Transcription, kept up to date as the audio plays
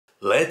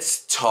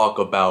Let's talk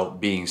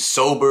about being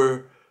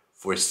sober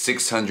for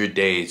 600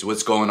 days.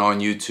 What's going on,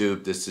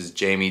 YouTube? This is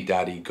Jamie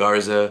Dottie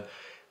Garza.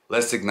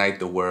 Let's ignite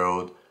the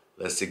world.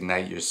 Let's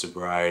ignite your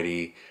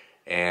sobriety.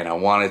 And I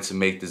wanted to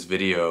make this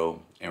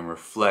video and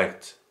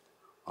reflect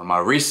on my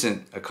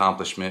recent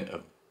accomplishment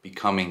of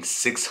becoming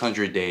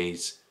 600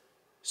 days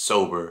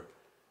sober,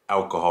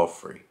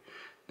 alcohol-free.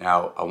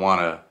 Now, I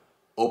want to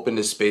open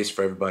this space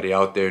for everybody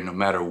out there, no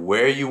matter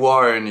where you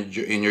are in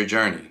your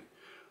journey,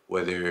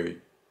 whether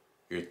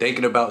you're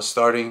thinking about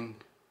starting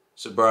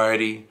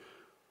sobriety,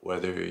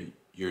 whether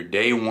you're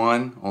day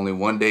one, only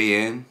one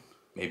day in,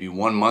 maybe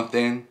 1 month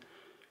in,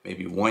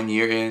 maybe 1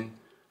 year in.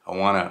 I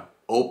want to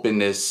open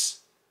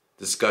this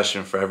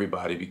discussion for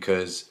everybody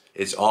because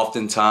it's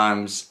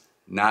oftentimes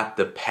not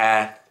the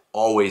path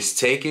always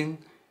taken,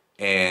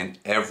 and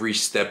every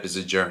step is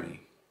a journey.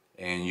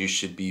 And you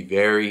should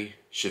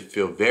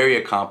feel very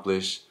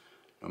accomplished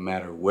no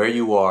matter where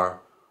you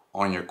are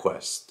on your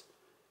quest.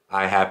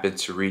 I happen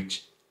to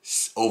reach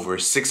over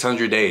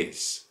 600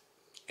 days,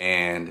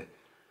 and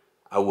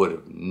I would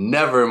have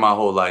never in my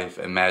whole life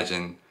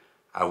imagined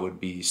I would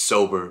be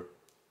sober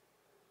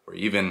for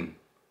even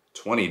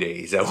 20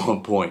 days at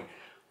one point,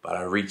 but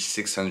I reached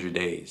 600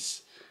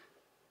 days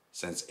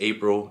since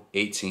April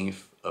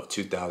 18th of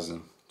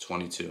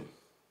 2022.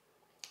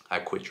 I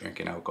quit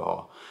drinking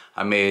alcohol.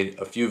 I made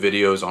a few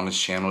videos on this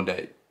channel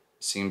that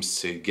seems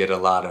to get a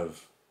lot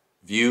of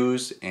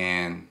views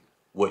and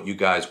what you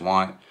guys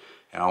want,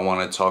 and I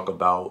want to talk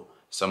about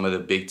some of the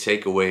big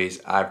takeaways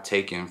I've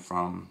taken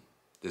from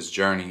this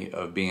journey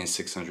of being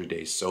 600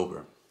 days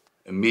sober.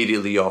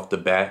 Immediately off the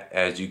bat,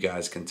 as you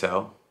guys can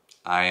tell,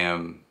 I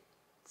am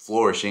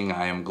flourishing,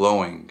 I am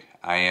glowing,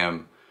 I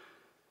am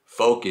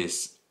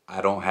focused,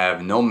 I don't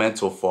have no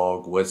mental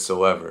fog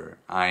whatsoever.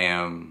 I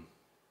am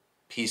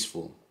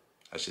peaceful,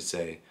 I should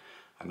say.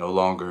 I no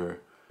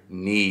longer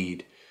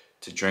need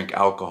to drink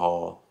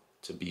alcohol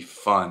to be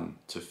fun,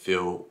 to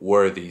feel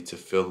worthy, to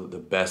feel the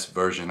best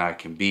version I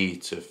can be,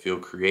 to feel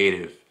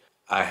creative.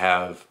 I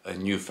have a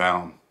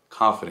newfound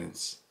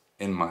confidence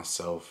in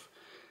myself.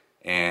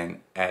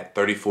 And at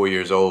 34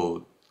 years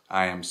old,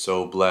 I am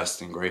so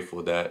blessed and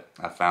grateful that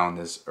I found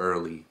this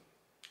early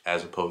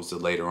as opposed to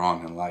later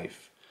on in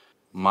life.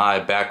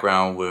 My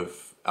background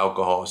with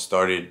alcohol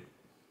started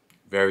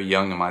very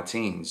young in my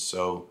teens,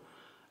 so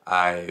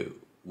I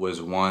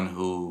was one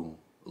who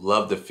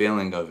loved the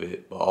feeling of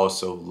it, but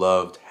also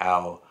loved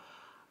how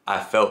I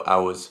felt I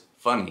was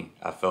funny.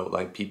 I felt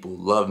like people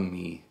loved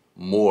me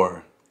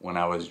more when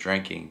I was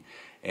drinking.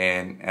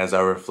 And as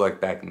I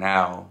reflect back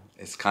now,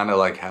 it's kind of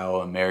like how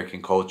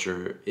American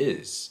culture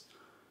is.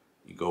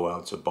 You go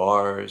out to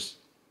bars,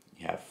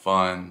 you have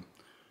fun,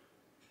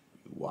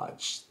 you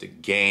watch the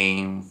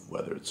game,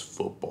 whether it's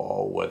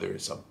football, whether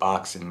it's a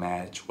boxing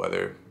match,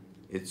 whether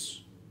it's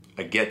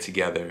a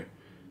get-together.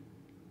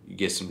 You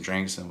get some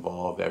drinks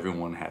involved,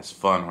 everyone has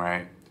fun,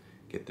 right?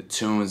 Get the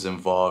tunes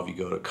involved, you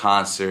go to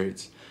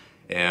concerts.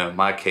 And in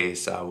my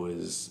case, I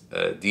was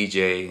a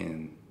DJ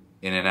and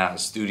in and out of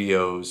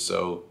studios,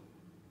 so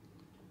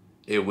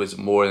it was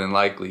more than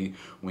likely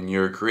when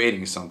you're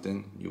creating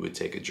something, you would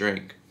take a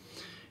drink.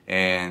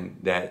 And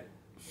that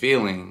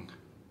feeling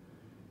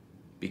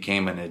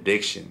became an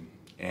addiction.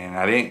 And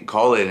I didn't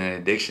call it an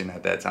addiction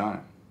at that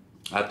time.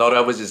 I thought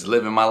I was just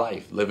living my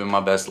life, living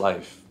my best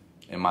life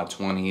in my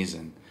 20s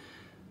and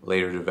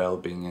later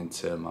developing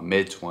into my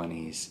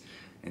mid-20s,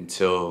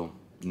 until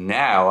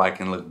now I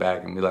can look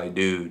back and be like,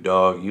 dude,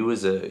 dog, you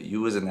was an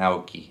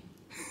alkie.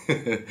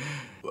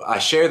 I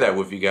share that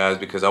with you guys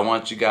because I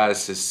want you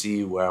guys to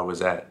see where I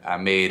was at. I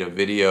made a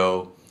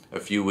video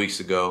a few weeks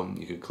ago.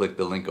 You could click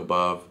the link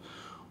above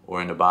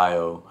or in the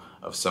bio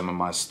of some of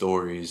my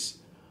stories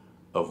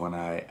of when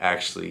I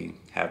actually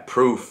had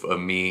proof of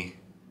me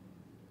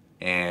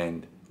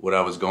and what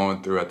I was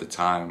going through at the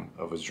time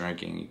I was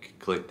drinking. You can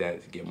click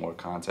that to get more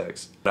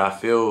context. But I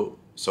feel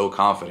so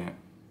confident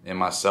in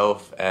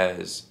myself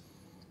as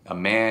a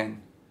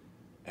man,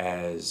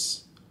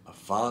 as a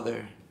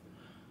father,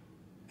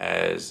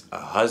 as a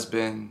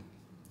husband,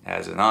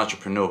 as an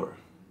entrepreneur.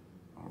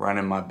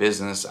 Running my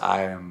business,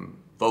 I am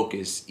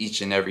focused each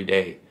and every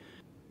day.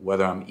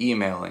 Whether I'm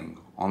emailing,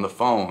 on the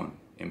phone,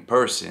 in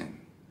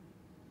person,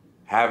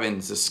 having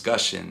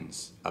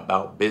discussions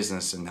about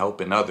business and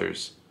helping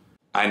others,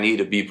 I need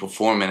to be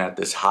performing at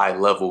this high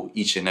level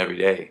each and every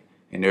day.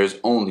 And there's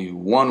only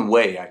one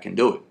way I can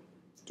do it,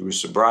 through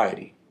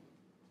sobriety.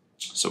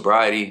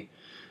 Sobriety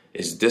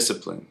is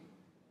discipline.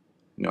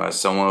 You know, as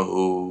someone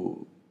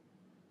who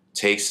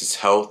takes his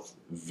health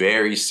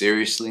very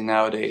seriously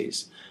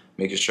nowadays,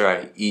 making sure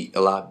I eat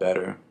a lot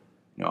better.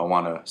 You know, I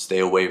want to stay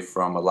away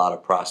from a lot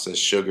of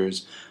processed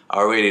sugars. I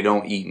already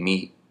don't eat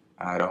meat.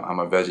 I'm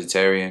a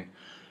vegetarian,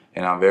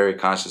 and I'm very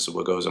conscious of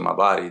what goes in my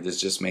body.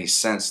 This just makes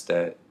sense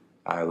that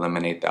I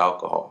eliminate the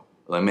alcohol,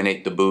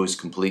 eliminate the booze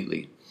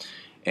completely.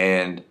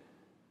 And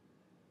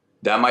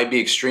that might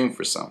be extreme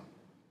for some.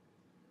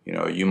 You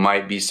know, you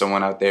might be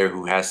someone out there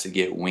who has to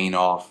get weaned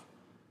off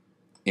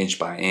inch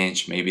by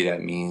inch. Maybe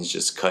that means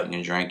just cutting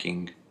your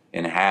drinking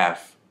in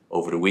half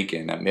over the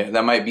weekend.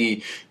 That might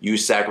be you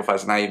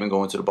sacrificing not even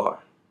going to the bar.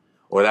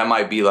 Or that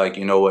might be like,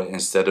 you know what,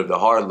 instead of the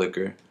hard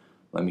liquor,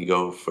 let me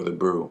go for the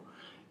brew.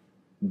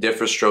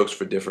 Different strokes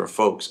for different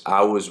folks. I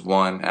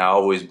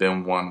always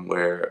been one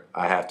where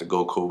I have to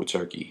go cold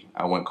turkey.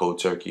 I went cold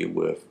turkey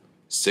with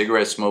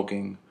cigarette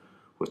smoking,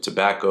 with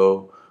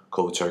tobacco,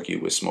 cold turkey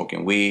with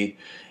smoking weed.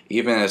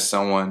 Even as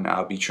someone,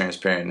 I'll be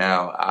transparent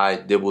now, I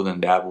dibbled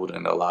and dabbled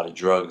in a lot of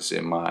drugs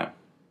in my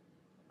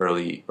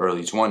early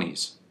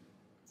 20s.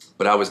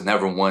 But I was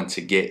never one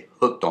to get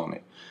hooked on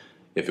it.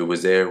 If it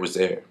was there, it was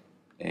there.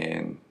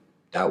 And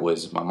that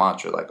was my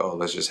mantra, like, oh,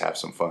 let's just have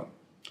some fun.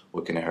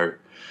 What can it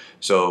hurt?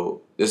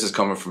 So this is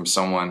coming from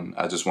someone,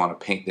 I just want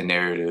to paint the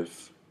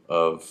narrative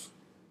of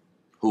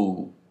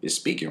who is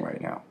speaking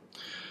right now.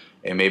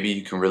 And maybe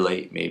you can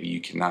relate, maybe you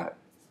cannot.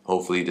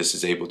 Hopefully this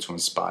is able to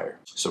inspire.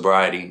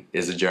 Sobriety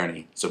is a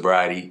journey.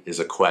 Sobriety is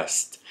a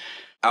quest.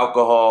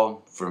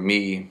 Alcohol, for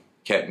me,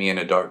 kept me in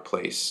a dark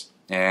place.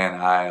 And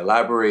I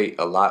elaborate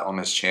a lot on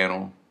this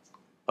channel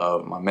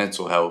of my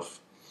mental health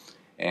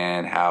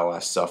and how I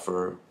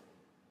suffer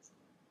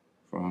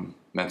from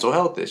mental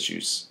health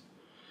issues.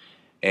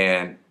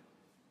 And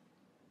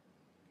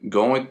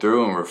going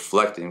through and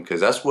reflecting, because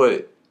that's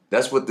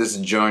what this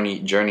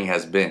journey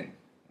has been.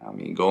 I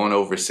mean, going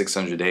over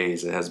 600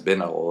 days, it has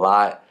been a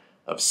lot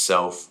of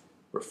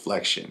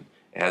self-reflection.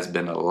 It has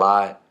been a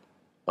lot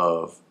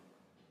of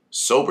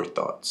sober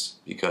thoughts,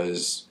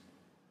 because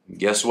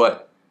guess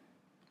what?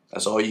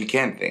 That's all you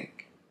can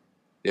think.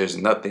 There's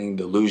nothing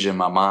delusion in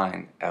my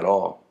mind at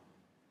all.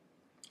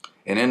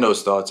 And in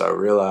those thoughts, I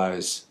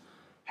realized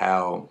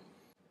how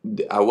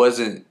there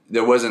wasn't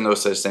no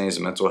such thing as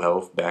mental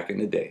health back in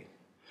the day.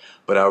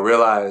 But I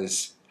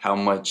realized how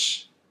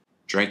much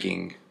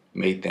drinking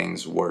made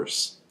things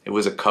worse. It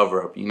was a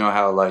cover-up. You know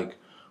how like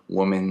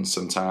women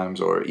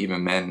sometimes, or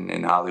even men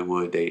in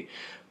Hollywood, they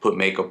put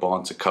makeup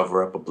on to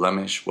cover up a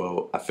blemish?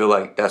 Well, I feel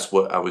like that's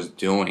what I was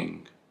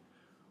doing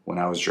when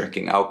I was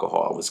drinking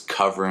alcohol. I was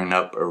covering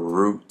up a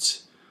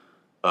root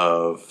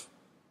of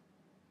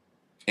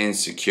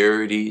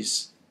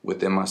insecurities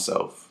within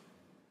myself,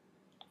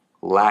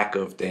 lack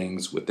of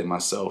things within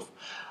myself.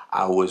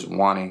 I was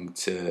wanting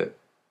to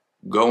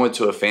go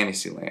into a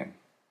fantasy land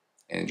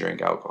and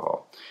drink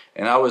alcohol.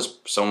 And I was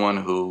someone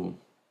who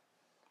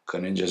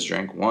couldn't just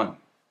drink one.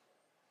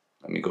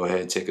 Let me go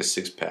ahead and take a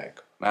 6-pack.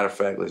 Matter of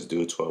fact, let's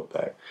do a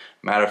 12-pack.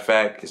 Matter of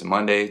fact, it's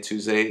Monday,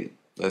 Tuesday.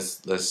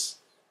 Let's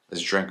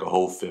drink a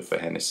whole fifth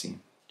of Hennessy,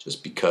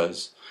 just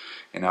because.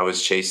 And I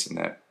was chasing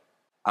that.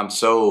 I'm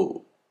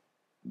so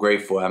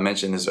grateful. I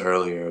mentioned this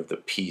earlier, of the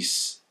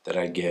peace that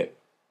I get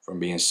from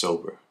being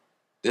sober.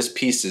 This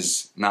peace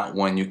is not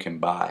one you can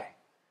buy.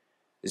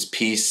 This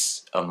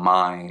peace of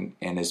mind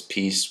and this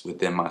peace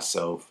within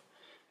myself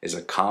is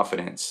a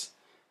confidence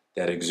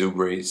that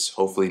exuberates,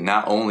 hopefully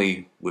not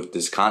only with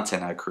this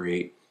content I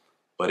create,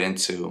 but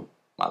into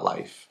my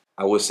life.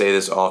 I will say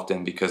this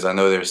often because I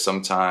know there's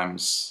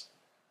sometimes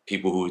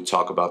people who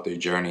talk about their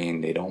journey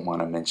and they don't want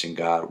to mention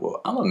God.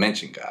 Well, I'm gonna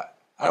mention God.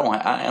 I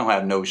don't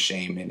have no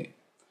shame in it,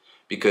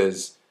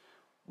 because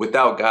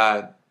without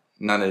God,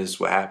 none of this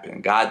would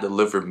happen. God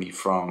delivered me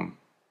from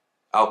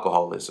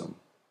alcoholism.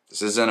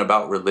 This isn't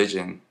about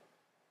religion.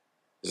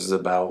 This is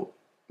about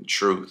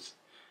truth.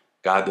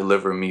 God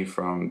delivered me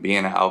from being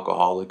an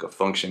alcoholic, a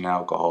functioning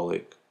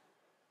alcoholic.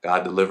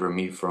 God delivered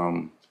me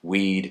from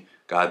weed.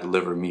 God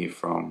delivered me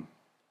from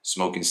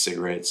smoking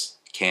cigarettes,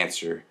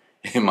 cancer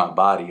in my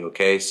body,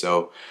 okay?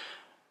 So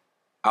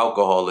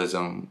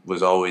alcoholism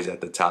was always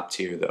at the top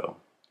tier, though.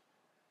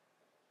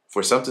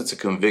 For something to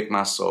convict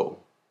my soul,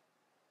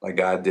 like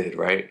God did,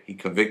 right? He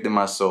convicted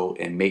my soul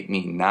and made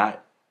me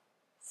not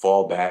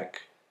fall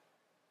back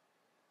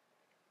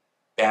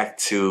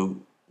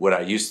to what I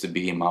used to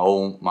be, my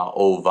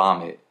old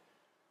vomit.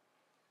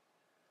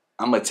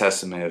 I'm a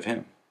testament of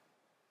him.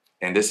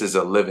 And this is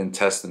a living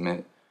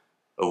testament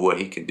of what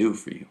he can do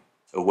for you,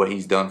 of what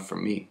he's done for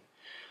me.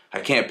 I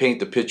can't paint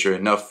the picture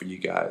enough for you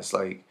guys.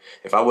 Like,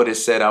 if I would have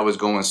said I was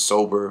going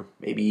sober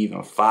maybe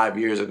even 5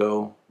 years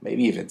ago,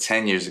 maybe even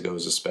 10 years ago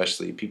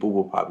especially, people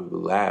will probably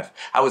laugh.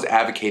 I was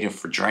advocating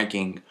for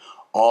drinking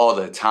all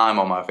the time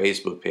on my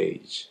Facebook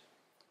page.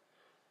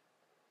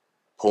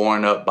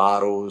 Pouring up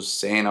bottles,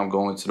 saying I'm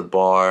going to the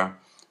bar,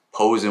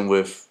 posing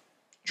with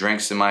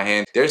drinks in my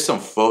hand. There's some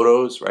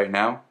photos right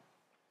now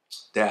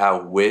that I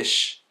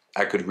wish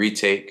I could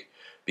retake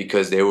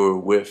because they were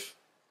with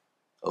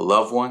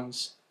loved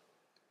ones.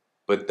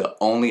 But the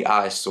only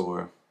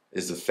eyesore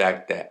is the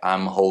fact that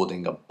I'm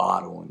holding a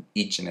bottle in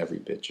each and every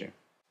picture.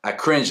 I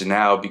cringe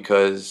now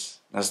because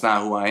that's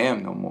not who I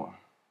am no more.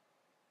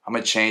 I'm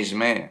a changed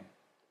man.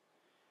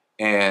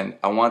 And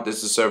I want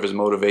this to serve as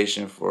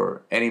motivation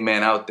for any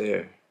man out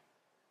there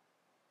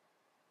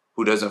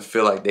who doesn't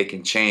feel like they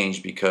can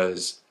change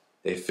because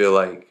they feel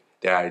like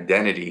their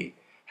identity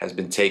has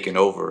been taken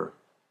over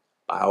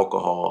by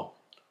alcohol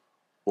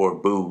or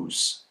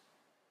booze.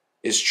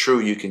 It's true,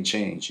 you can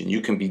change and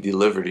you can be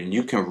delivered and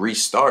you can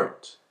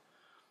restart.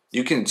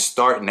 You can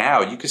start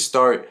now. You can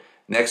start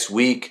next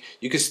week.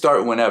 You can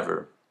start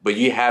whenever. But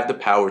you have the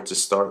power to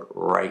start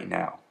right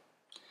now.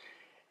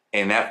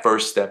 And that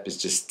first step is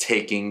just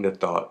taking the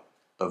thought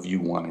of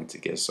you wanting to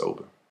get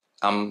sober.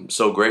 I'm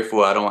so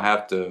grateful I don't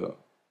have to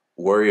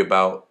worry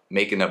about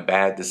making a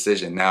bad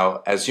decision.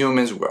 Now, as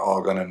humans, we're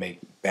all going to make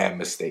bad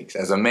mistakes.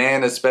 As a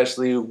man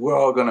especially, we're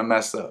all going to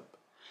mess up.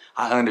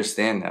 I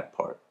understand that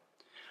part.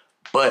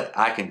 But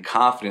I can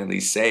confidently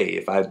say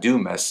if I do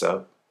mess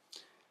up,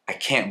 I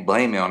can't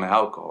blame it on the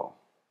alcohol.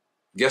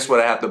 Guess what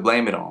I have to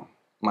blame it on?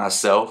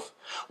 Myself.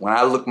 When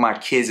I look my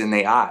kids in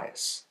their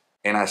eyes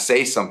and I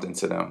say something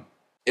to them,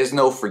 it's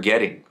no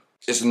forgetting.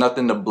 It's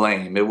nothing to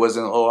blame. It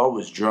wasn't, oh, I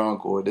was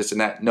drunk or this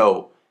and that.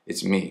 No,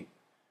 it's me.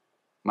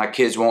 My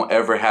kids won't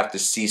ever have to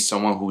see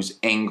someone who's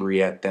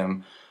angry at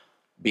them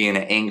being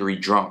an angry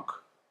drunk.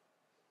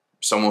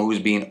 Someone who's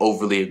being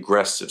overly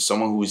aggressive.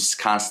 Someone who's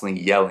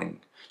constantly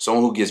yelling.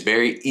 Someone who gets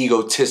very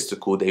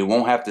egotistical. They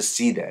won't have to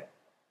see that.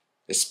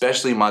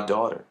 Especially my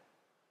daughter.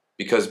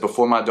 Because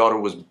before my daughter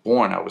was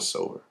born, I was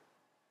sober.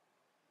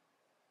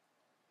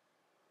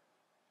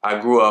 I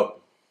grew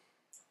up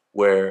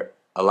where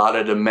a lot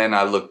of the men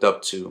I looked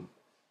up to,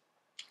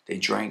 they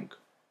drank.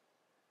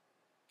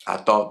 I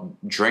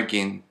thought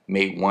drinking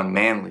made one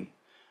manly.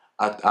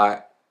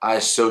 I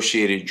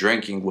associated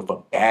drinking with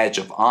a badge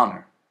of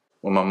honor.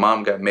 When my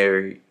mom got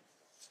married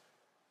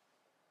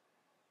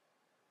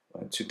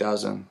in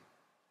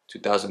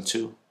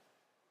 2002,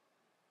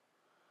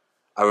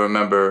 I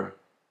remember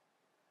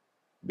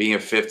being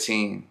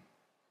 15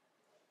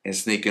 and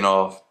sneaking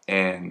off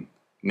and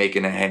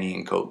making a Henny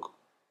and Coke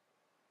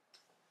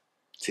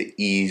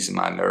to ease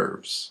my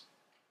nerves.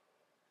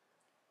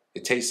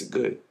 It tasted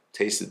good,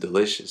 tasted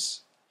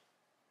delicious.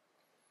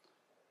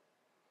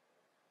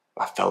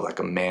 I felt like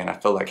a man. I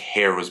felt like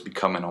hair was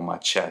becoming on my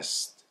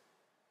chest.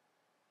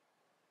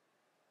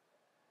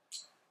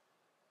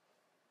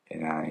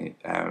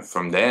 And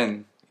from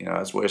then, you know,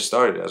 that's where it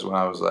started. That's when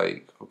I was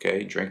like,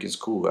 okay, drinking's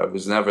cool. I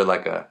was never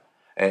like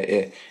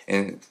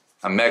and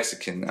I'm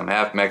Mexican. I'm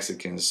half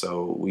Mexican,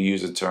 so we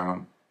use the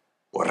term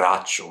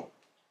borracho.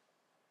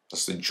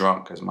 That's the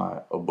drunk, as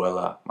my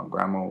abuela, my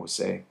grandma would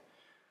say.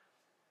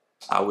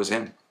 I was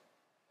him.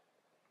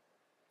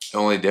 The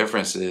only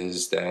difference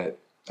is that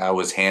I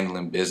was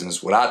handling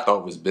business, what I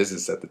thought was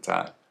business at the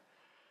time.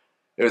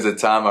 There was a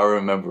time I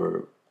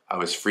remember I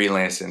was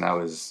freelancing, I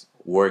was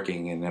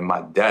working, and in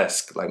my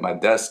desk, like my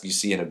desk you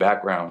see in the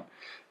background,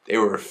 they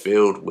were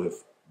filled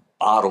with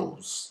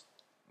bottles,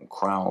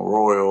 Crown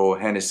Royal,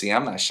 Hennessy.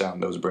 I'm not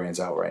shouting those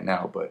brands out right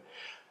now, but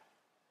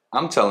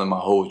I'm telling my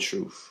whole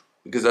truth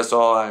because that's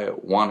all I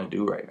want to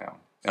do right now.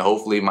 And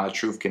hopefully my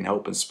truth can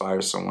help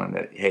inspire someone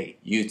that, hey,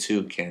 you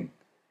too can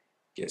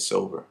get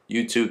sober.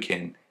 You too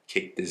can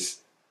kick this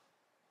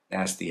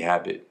nasty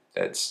habit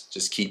that's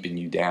just keeping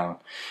you down.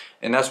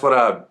 And that's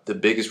what the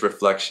biggest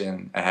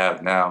reflection I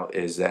have now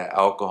is that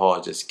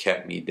alcohol just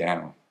kept me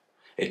down.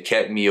 It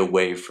kept me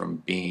away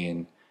from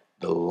being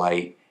the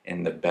light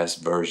and the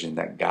best version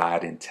that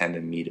God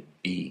intended me to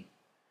be.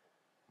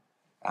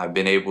 I've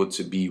been able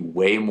to be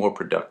way more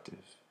productive.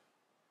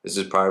 This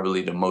is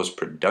probably the most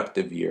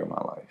productive year of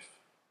my life.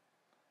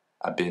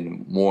 I've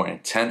been more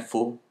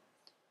intentful.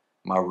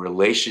 My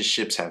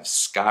relationships have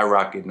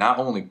skyrocketed, not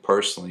only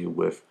personally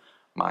with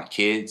my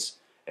kids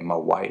and my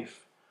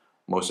wife,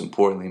 most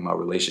importantly, my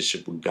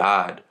relationship with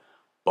God,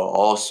 but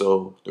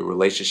also the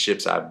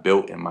relationships I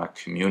built in my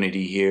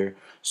community here,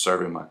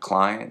 serving my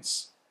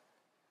clients,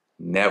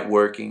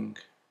 networking.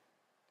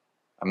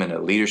 I'm in a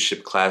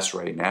leadership class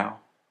right now,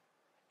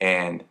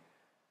 and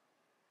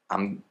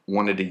I'm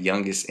one of the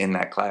youngest in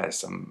that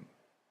class. I'm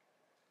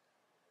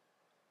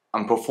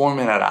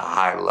performing at a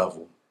high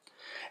level.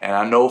 And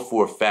I know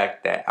for a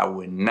fact that I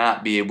would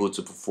not be able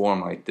to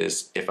perform like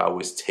this if I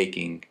was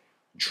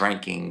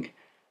drinking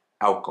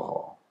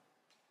alcohol.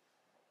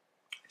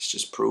 It's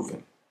just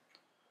proven.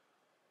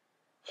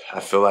 I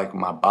feel like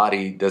my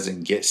body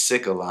doesn't get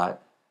sick a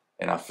lot,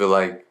 and I feel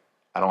like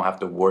I don't have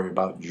to worry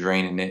about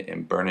draining it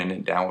and burning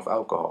it down with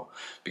alcohol.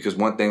 Because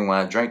one thing when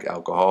I drank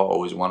alcohol, I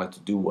always wanted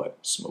to do what?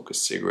 Smoke a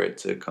cigarette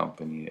to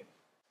accompany it.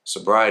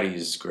 Sobriety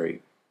is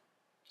great.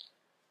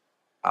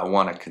 I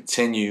want to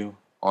continue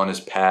on this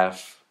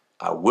path.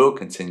 I will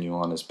continue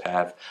on this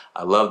path.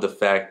 I love the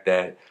fact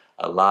that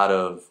a lot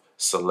of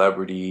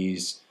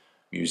celebrities,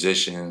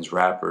 musicians,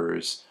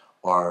 rappers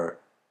are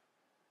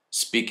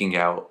speaking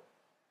out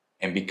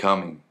and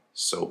becoming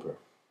sober,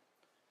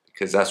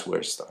 because that's where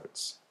it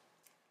starts.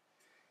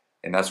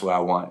 And that's what I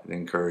want to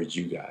encourage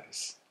you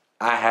guys.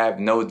 I have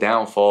no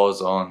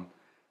downfalls on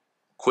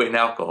quitting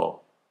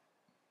alcohol.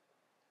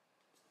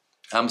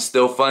 I'm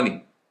still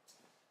funny.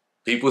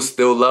 People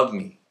still love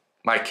me.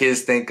 My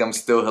kids think I'm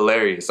still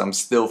hilarious. I'm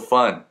still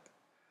fun.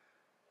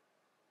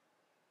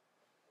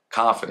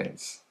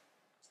 Confidence.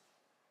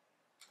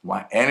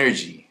 My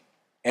energy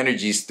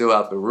is still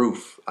out the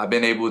roof. I've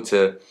been able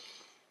to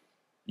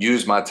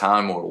use my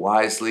time more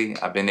wisely.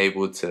 I've been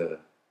able to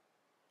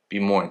be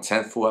more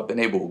intentful. I've been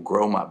able to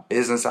grow my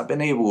business. I've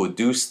been able to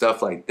do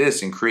stuff like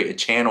this and create a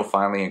channel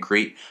finally and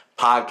create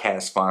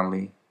podcasts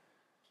finally.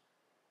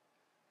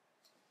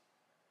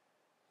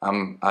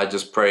 I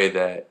just pray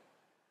that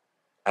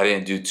I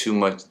didn't do too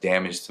much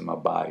damage to my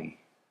body.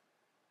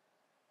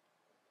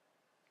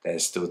 That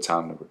it's still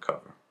time to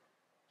recover.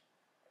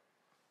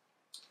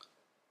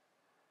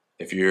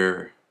 If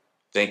you're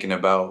thinking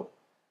about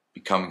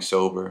becoming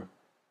sober,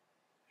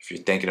 if you're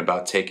thinking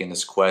about taking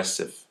this quest,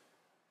 if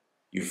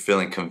you're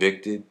feeling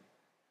convicted,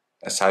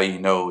 that's how you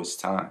know it's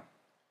time.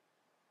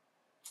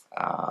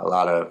 A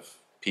lot of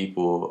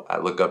people I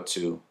look up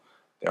to,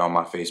 they're on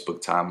my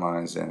Facebook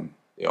timelines, and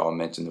they all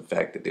mention the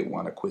fact that they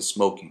want to quit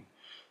smoking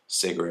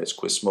cigarettes,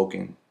 quit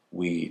smoking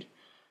weed,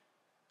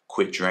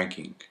 quit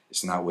drinking.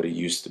 It's not what it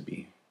used to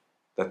be.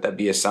 Let that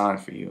be a sign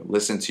for you.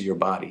 Listen to your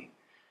body.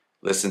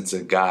 Listen to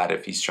God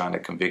if he's trying to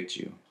convict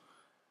you.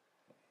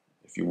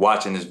 If you're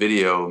watching this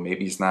video,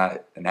 maybe it's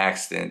not an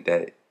accident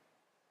that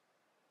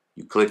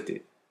you clicked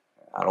it.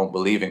 I don't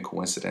believe in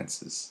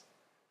coincidences.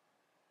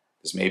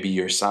 This may be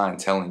your sign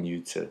telling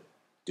you to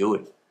do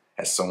it.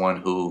 As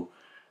someone who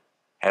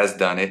has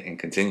done it and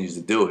continues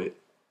to do it,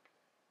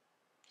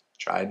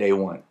 try day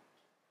one.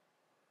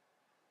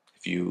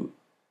 If you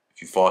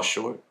fall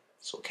short,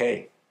 it's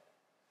okay.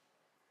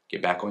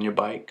 Get back on your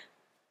bike.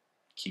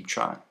 Keep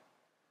trying.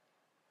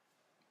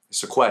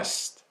 It's a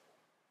quest.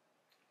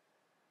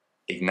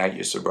 Ignite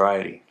your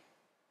sobriety.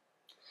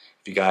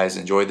 If you guys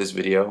enjoyed this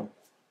video,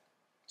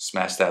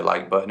 smash that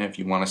like button. If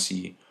you want to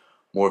see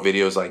more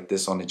videos like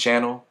this on the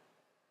channel,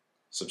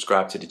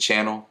 subscribe to the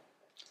channel.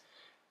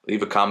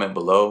 Leave a comment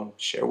below.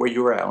 Share where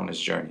you were at on this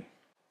journey.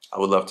 I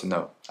would love to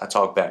know. I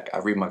talk back. I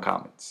read my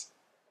comments.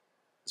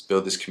 Let's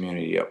build this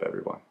community up,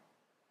 everyone.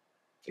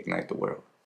 Ignite the world.